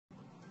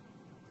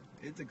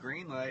It's a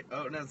green light.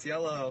 Oh, no, it's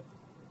yellow.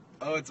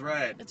 Oh, it's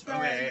red. It's red.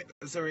 Okay,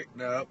 so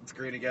no, it's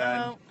green again.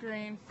 Oh,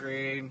 green.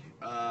 Green.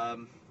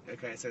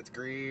 Okay, so it's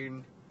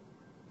green.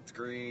 It's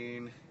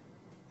green.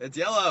 It's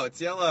yellow.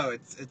 It's yellow.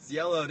 It's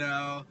yellow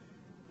now.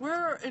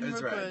 We're in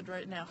It's Rookwood red.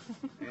 right now.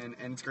 And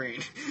it's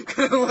green.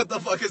 What the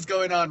fuck is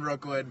going on,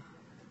 Rookwood?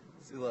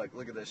 See,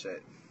 look at this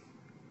shit.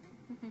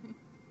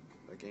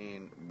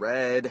 Fucking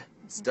red.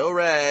 Still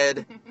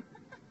red.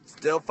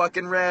 Still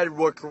fucking red.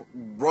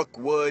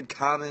 Rookwood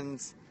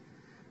Commons.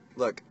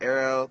 Look,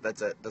 arrow.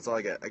 That's it. That's all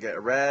I get. I get a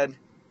red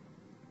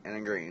and a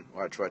green.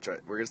 Watch. We're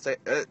gonna stay.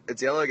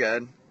 It's yellow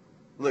again.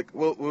 Look,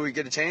 will we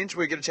get a change?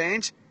 Will we get a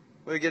change?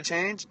 Will we get a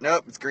change?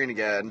 Nope, it's green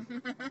again.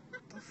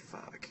 The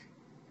fuck?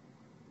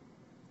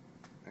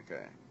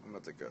 Okay, I'm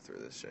about to go through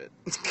this shit.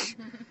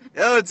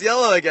 Oh, it's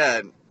yellow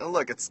again. Oh,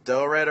 look, it's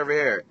still red over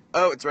here.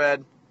 Oh, it's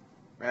red.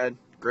 Red.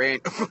 Green.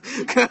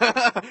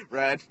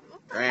 Red.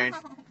 Green.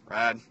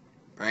 Red.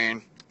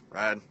 Green.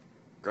 Red.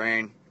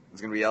 Green.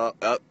 It's gonna be yellow.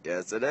 Oh,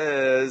 yes it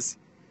is.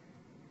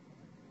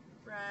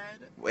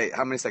 Red. Wait,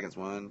 how many seconds?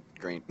 1.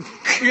 Green.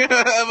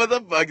 What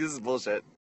the fuck? This is bullshit.